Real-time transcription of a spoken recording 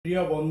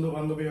প্ৰিয় বন্ধু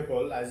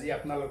বান্ধৱীসকল আজি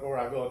আপোনালোকৰ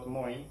আগত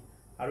মই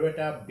আৰু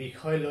এটা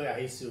বিষয় লৈ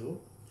আহিছো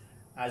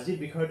আজিৰ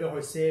বিষয়টো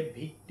হৈছে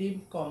ভিকটিম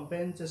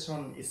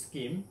কম্পেনসেশন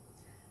স্কিম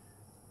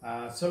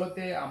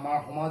চলতে আমাৰ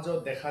সমাজত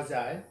দেখা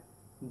যায়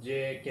যে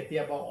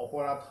কেতিয়াবা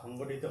অপৰাধ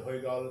সংঘটিত হৈ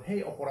গল সেই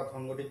অপৰাধ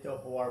সংঘটিত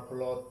হোৱাৰ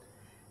ফলত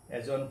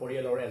এজন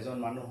পৰিয়ালৰ এজন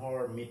মানুহৰ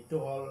মৃত্যু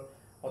হল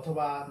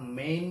অথবা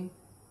মেইন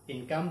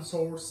ইনকাম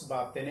সোৰ্স বা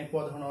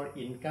তেনেকুৱা ধৰণৰ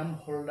ইনকাম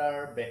হোল্ডাৰ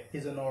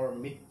ব্যক্তিজনৰ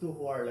মৃত্যু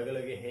হোৱাৰ লগে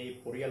লগে সেই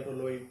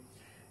পৰিয়ালটোলৈ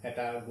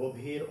এটা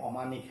গভীৰ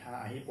অমানিশা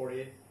আহি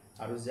পৰে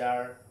আৰু যাৰ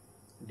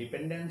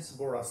ডিপেন্ডেন্টস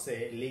বোৰ আছে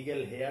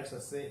লিগেল হেয়াৰ্স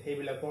আছে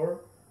সেইবিলাকৰ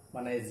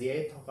মানে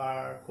জীয়াই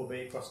থকাৰ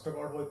খুবেই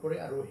কষ্টকৰ হৈ পৰে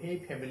আৰু সেই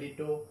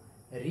ফ্যামিলিটো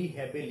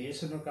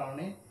ৰিহেবিলিটেশনৰ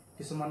কাৰণে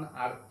কিছুমান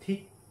আৰ্থিক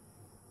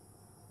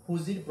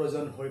পুঁজিৰ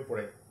প্ৰয়োজন হৈ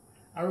পৰে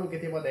আৰু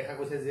কেতিয়াবা দেখা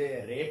গৈছে যে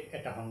ৰেপ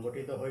এটা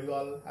সংঘটিত হৈ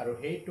গল আৰু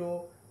সেইটো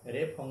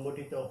ৰেপ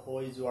সংঘটিত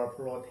হৈ যোৱাৰ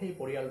ফলত সেই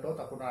পৰিয়ালটোত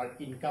আপোনাৰ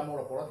ইনকামৰ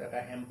ওপৰত এটা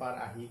হেম্পাৰ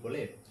আহি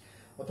গলে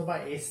অথবা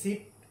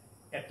এচিড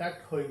attrack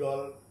হৈ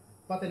গল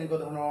বা তেনেকুৱা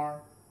ধৰণৰ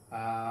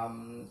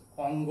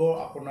অংগ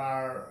আপোনাৰ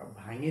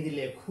ভাঙি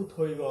দিলে খুত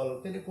হৈ গল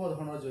তেনেকুৱা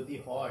ধৰণৰ যদি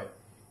হয়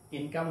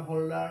ইনকাম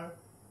হোল্ডাৰ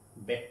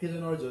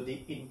ব্যক্তিজনৰ যদি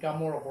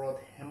ইনকামৰ ওপৰত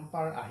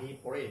হেম্পাৰ আহি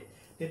পৰে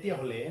তেতিয়া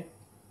হলে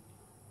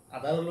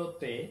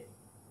আদালতে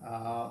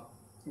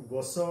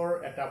গোচৰ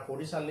এটা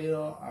পৰিচালিত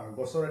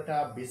গোচৰ এটা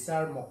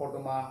বিচাৰ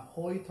মকদ্দমা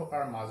হৈ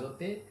থকাৰ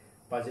মাজতে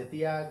বা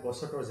যেতিয়া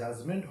গোচৰটোৰ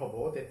জাজমেন্ট হ'ব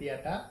তেতিয়া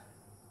এটা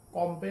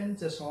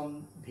কম্পেনসেশন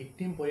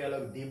ভিকটিম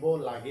পৰিয়ালক দিব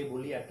লাগে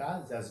বুলি এটা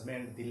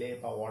জাজমেন্ট দিলে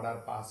বা অৰ্ডাৰ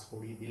পাস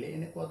কৰি দিলে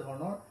এনেকুৱা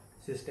ধৰণৰ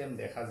সিস্টেম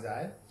দেখা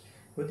যায়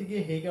গতিকে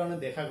সেই কাৰণে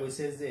দেখা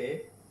গৈছে যে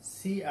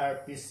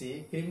CRPC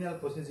ক্ৰিমিনাল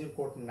প্ৰচিডিউৰ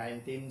কোড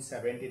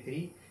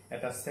 1973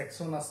 এটা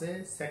সেকশন আছে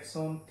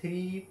সেকশন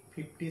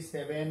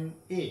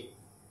 357A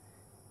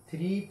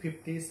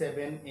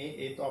 357A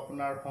এটো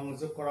আপোনাৰ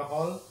সংযোগ কৰা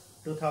হল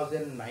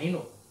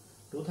 2009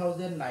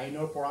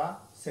 ৰ পৰা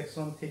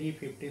section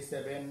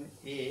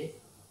 357A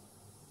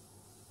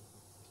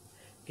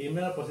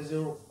criminal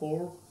procedure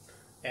code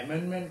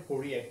amendment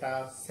কৰি এটা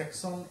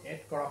সেকশন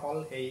এড কৰা হল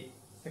এই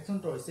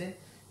সেকশনটো হৈছে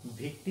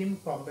ভিকটিম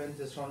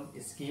কম্পেনসেশন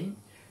স্কিম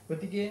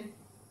গতিকে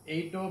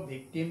এইটো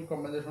ভিকটিম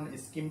কম্পেনসেশন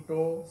স্কিমটো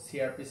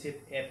CRPC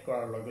এড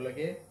কৰাৰ লগে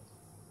লগে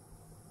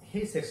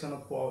সেই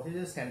সেকশনত কোৱা হৈছে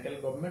যে সেন্ট্ৰেল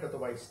গভৰ্নমেন্ট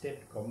অথবা ষ্টেট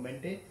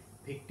গভৰ্নমেন্টে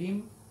ভিকটিম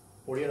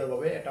পৰিয়ালৰ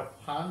বাবে এটা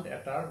ফান্ড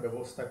এটাৰ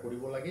ব্যৱস্থা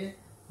কৰিব লাগে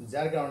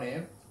যাৰ কাৰণে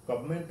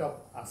গভৰ্নমেন্ট অফ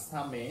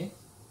আসামে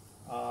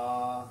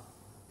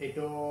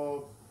এইটো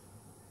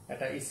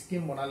এটা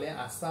স্কিম বনালে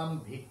আসাম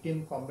ভিকটিম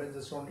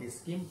কম্পেনসেশন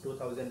স্কিম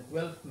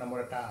 2012 নামৰ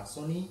এটা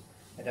আঁচনি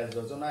এটা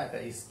যোজনা এটা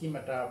স্কিম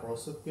এটা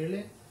প্ৰস্তুত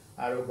কৰিলে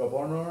আৰু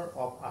গভৰ্ণৰ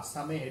অফ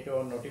আসামে হেটো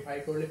নোটিফাই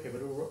কৰিলে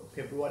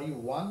ফেব্ৰুৱাৰী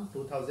 1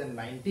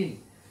 2019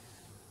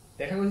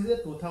 দেখা গৈছে যে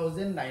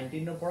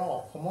 2019 ৰ পৰা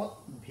অসমত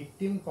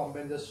ভিকটিম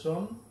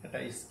কম্পেনসেশন এটা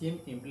স্কিম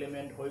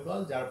ইমপ্লিমেন্ট হৈ গল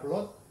যাৰ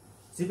ফলত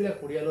যিবিলাক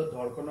পৰিয়ালত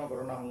ধৰ্ষণৰ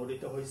ঘটনা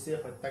সংঘটিত হৈছে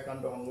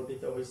হত্যাকাণ্ড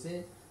সংঘটিত হৈছে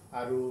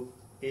আৰু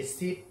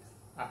এচিড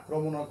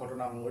আক্ৰমণৰ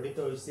ঘটনা সংঘটিত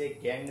হৈছে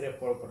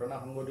গ্যাংৰেপৰ ঘটনা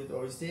সংঘটিত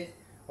হৈছে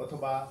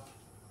অথবা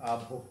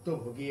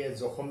ভুক্তভোগীয়ে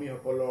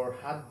জখমীসকলৰ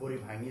হাত ভৰি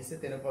ভাঙিছে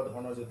তেনেকুৱা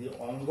ধৰণৰ যদি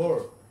অংগৰ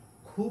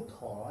খুত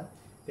হয়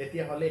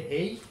তেতিয়া হলে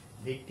সেই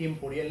ভিকটিম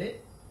পৰিয়ালে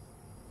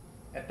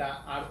এটা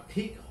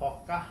আৰ্থিক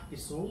সকাহ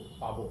কিছু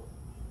পাব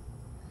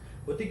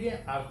গতিকে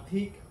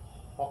আৰ্থিক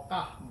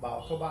সকাহ বা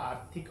অথবা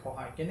আৰ্থিক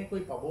সহায়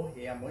কেনেকৈ পাব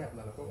হেয়া মই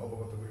আপোনালোকক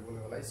অৱগত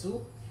কৰিবলৈ ওলাইছো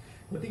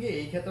গতিকে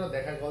এই ক্ষেত্ৰত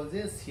দেখা গল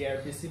যে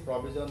CRPC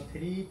প্ৰভিজন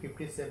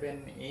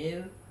 357A ৰ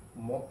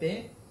মতে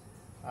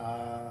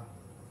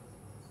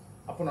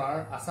আপোনাৰ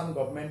আসাম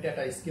গভৰ্নমেন্টে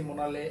এটা স্কিম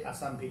বনালে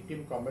আসাম ভিকটিম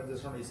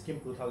কম্পেনসেশন স্কিম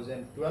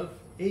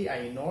 2012 এই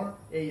আইনৰ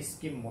এই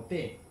স্কিম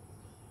মতে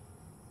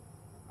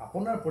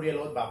আপোনাৰ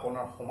পৰিয়ালত বা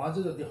আপোনাৰ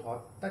সমাজত যদি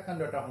হত্যাকাণ্ড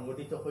এটা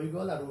সংঘটিত হৈ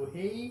গল আৰু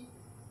সেই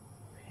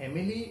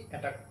ফ্যামিলি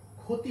এটা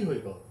ক্ষতি হৈ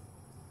গল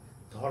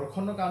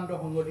ধৰ্ষণ কাণ্ড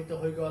সংঘটিত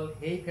হৈ গল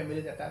সেই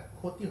ফ্যামিলিত এটা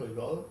ক্ষতি হৈ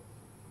গল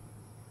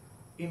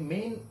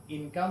মেইন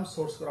ইনকাম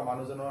সোর্স কৰা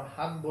মানুহজনৰ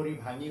হাত ভৰি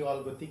ভাঙি গল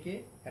গতিকে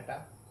এটা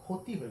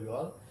ক্ষতি হৈ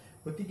গল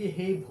গতিকে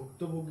সেই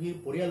ভুক্তভোগীৰ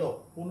পৰিয়ালক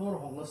পুনৰ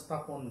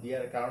সংস্থাপন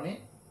দিয়াৰ কাৰণে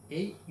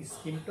এই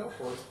স্কিমটো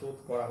প্ৰস্তুত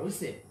কৰা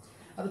হৈছে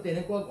আৰু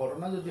তেনেকুৱা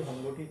ঘটনা যদি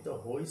সংঘটিত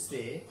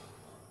হৈছে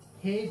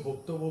সেই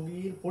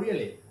ভুক্তভোগীৰ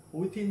পৰিয়ালে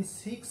উইথিন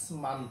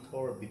 6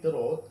 মান্থৰ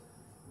ভিতৰত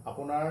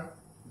আপোনাৰ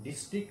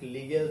ডিস্ট্ৰিক্ট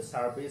লিগেল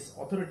সাৰ্ভিস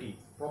অথৰিটি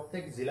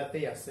প্ৰত্যেক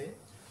জিলাতেই আছে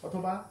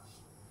অথবা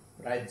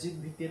ৰাজ্যিক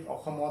ভিত্তিত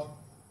অসমত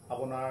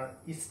আপোনাৰ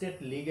ষ্টেট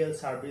লিগেল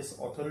সাৰ্ভিস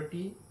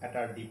অথৰিটি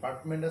এটা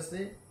ডিপাৰ্টমেন্ট আছে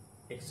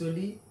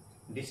একচুয়ালি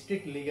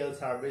ডিস্ট্ৰিক্ট লিগেল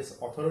সাৰ্ভিস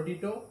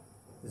অথৰিটিটো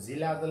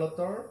জিলা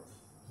আদালতৰ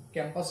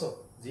কেম্পাছত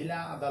জিলা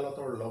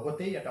আদালতৰ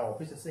লগতেই এটা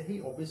অফিস আছে সেই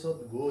অফিসত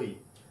গৈ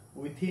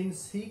উইথিন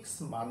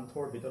 6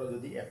 মান্থৰ ভিতৰত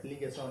যদি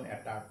এপ্লিকেশন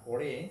এটা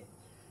কৰে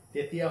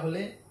তেতিয়া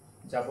হলে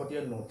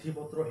যাৱতীয়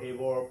নথিপত্ৰ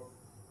হেবৰ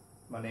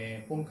মানে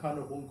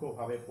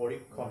পুংখানুপুংখভাৱে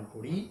পৰীক্ষণ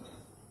কৰি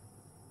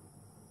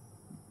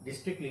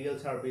ডিস্ট্ৰিক্ট লিগেল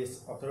সাৰ্ভিস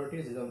অথৰিটি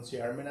যেজন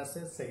চেয়াৰম্যান আছে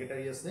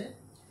সেক্ৰেটাৰি আছে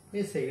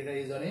এই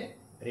সেক্ৰেটাৰি জনে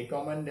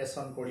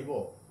ৰিকমেন্ডেশন কৰিব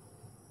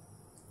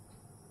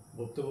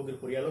ভুক্তভোগীৰ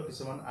পৰিয়ালক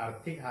কিছুমান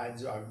আৰ্থিক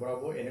সাহায্য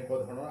আগবঢ়াব এনেকুৱা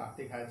ধৰণৰ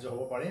আৰ্থিক সাহায্য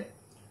হ'ব পাৰে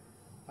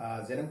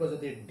যেনেকৈ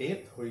যদি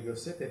ডেথ হৈ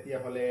গৈছে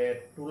তেতিয়াহ'লে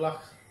 2 লাখ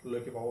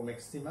লৈকে পাব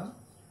মেক্সিমাম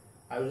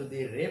আৰু যদি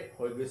ৰেপ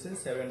হৈ গৈছে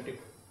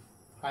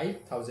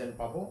 75,000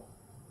 পাব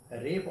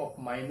rap of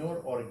minor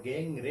or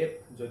gang rap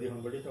যদি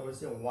সংঘটিত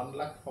হৈছে 1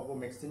 লাখ পাব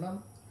maximum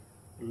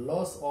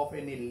loss of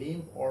any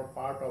limb or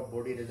part of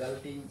body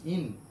resulting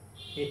in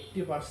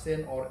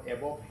 80% or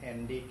above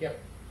handicap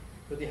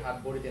যদি হাত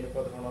ভৰি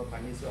তেনেকুৱা ধৰণৰ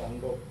ভাঙিছে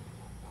অংগ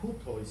খুত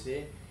হৈছে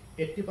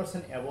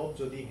 80% above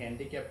যদি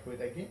handicap হৈ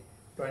থাকে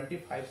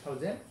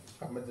 25,000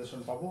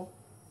 compensation পাব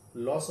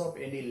loss of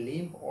any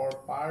limb or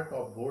part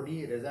of body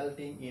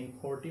resulting in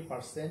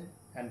 40%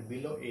 and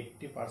below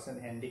 80%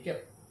 handicap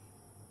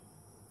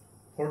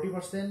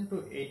 40% to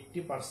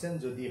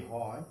 80% যদি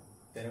হয়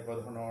তেনেকুৱা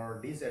ধৰণৰ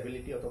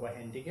disability অথবা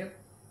handicap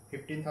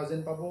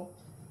 15,000 পাব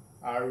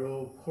আৰু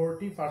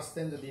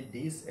 40% যদি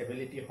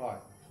disability হয়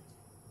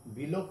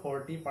below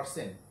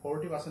 40%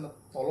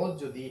 তলত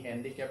যদি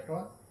handicap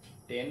হয়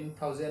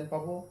 10,000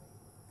 পাব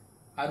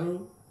আৰু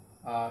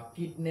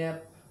kidnap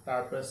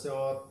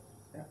তাৰপিছত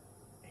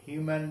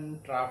human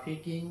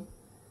trafficking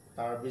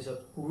তাৰপিছত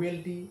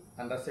cruelty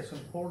under section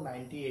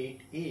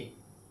 498A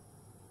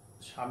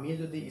স্বামীয়ে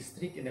যদি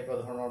স্ত্ৰীক এনেকুৱা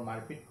ধৰণৰ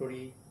মাৰপিট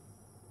কৰি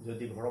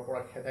যদি ঘৰৰ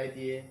পৰা খেদাই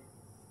দিয়ে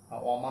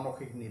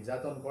অমানসিক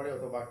নিৰ্যাতন কৰে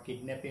অথবা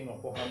কিডনেপিং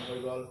অপহৰণ হৈ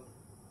গ'ল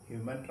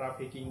হিউম্যান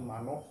ট্ৰাফিকিং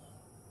মানৱ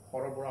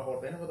সৰবৰাহৰ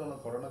তেনেকুৱা ধৰণৰ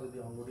ঘটনা যদি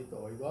সংঘটিত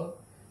হৈ গ'ল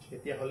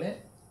তেতিয়াহ'লে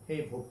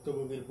সেই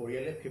ভুক্তভোগীৰ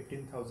পৰিয়ালে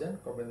 15,000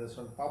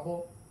 কম্পেনচেশ্যন পাব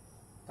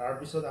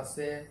তাৰপিছত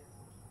আছে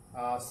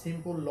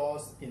simple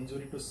loss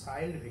injury two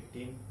child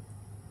victim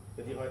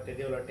যদি হয়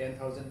তেতিয়াহ'লে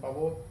 10,000 পাব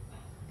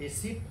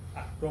এচিড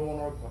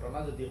আক্ৰমণৰ ঘটনা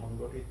যদি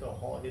সংঘটিত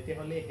হয়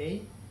তেতিয়াহ'লে সেই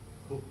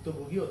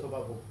ভুক্তভোগী অথবা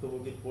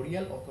ভুক্তভোগীৰ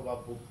পৰিয়াল অথবা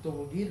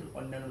ভুক্তভোগীৰ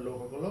অন্যান্য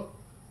লোকসকলক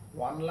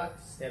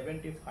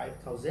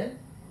 1,75,000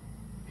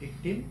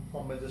 ভিক্টিম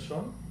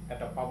কম্পেনচেশ্যন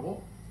এটা পাব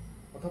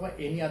অথবা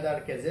এনি আদাৰ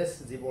কেজেছ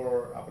যিবোৰ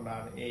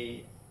আপোনাৰ এই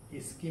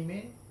স্কিমে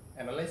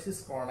এনালাইচিছ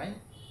কৰা নাই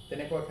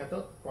তেনেকুৱা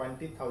ক্ষেত্ৰত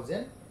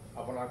 20,000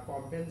 আপোনাৰ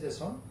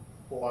কম্পেনচেশ্যন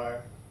পোৱাৰ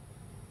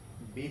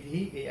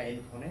বিধি এই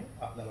আইনখনে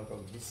আপোনালোকক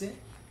দিছে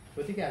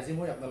গতিকে আজি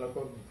মই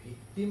আপোনালোকক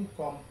ভিক্টিম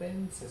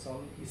কম্পেনচেশ্যন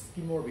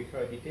স্কিমৰ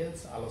বিষয়ে ডিটেইলছ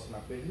আলোচনা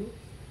কৰিলোঁ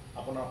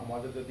আপোনাৰ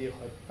সমাজত যদি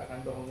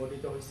হত্যাকাণ্ড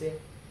সংঘটিত হৈছে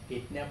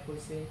কিডনেপ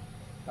হৈছে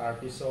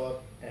তাৰপিছত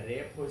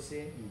ৰেপ হৈছে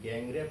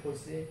গেং ৰেপ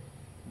হৈছে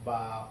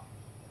বা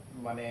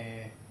মানে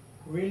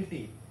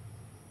ক্ৰুৱেলটি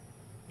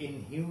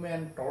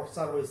ইনহিউমেন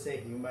টৰ্চাৰ হৈছে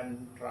হিউম্যান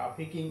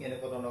ট্ৰাফিকিং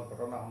এনেকুৱা ধৰণৰ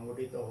ঘটনা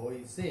সংঘটিত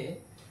হৈছে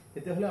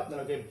তেতিয়াহ'লে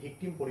আপোনালোকে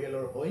ভিক্টিম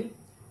পৰিয়ালৰ হৈ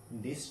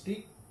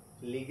ডিষ্ট্ৰিক্ট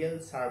লিগেল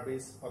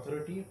সাৰ্ভিস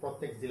অথৰিটি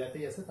প্ৰত্যেক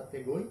জিলাতেই আছে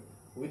তাতে গৈ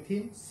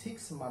উইথিন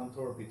 6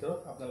 মান্থৰ ভিতৰত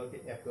আপোনালোকে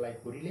এপ্লাই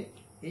কৰিলে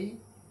এই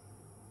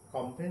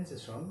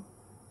কম্পেনচেশ্যন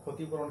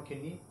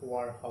ক্ষতিপূৰণখিনি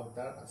পোৱাৰ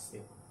হকদাৰ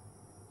আছে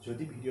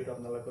যদি ভিডিঅ'টো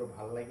আপোনালোকৰ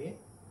ভাল লাগে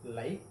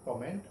লাইক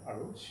কমেন্ট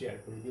আৰু শ্বেয়াৰ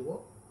কৰি দিব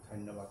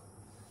ধন্যবাদ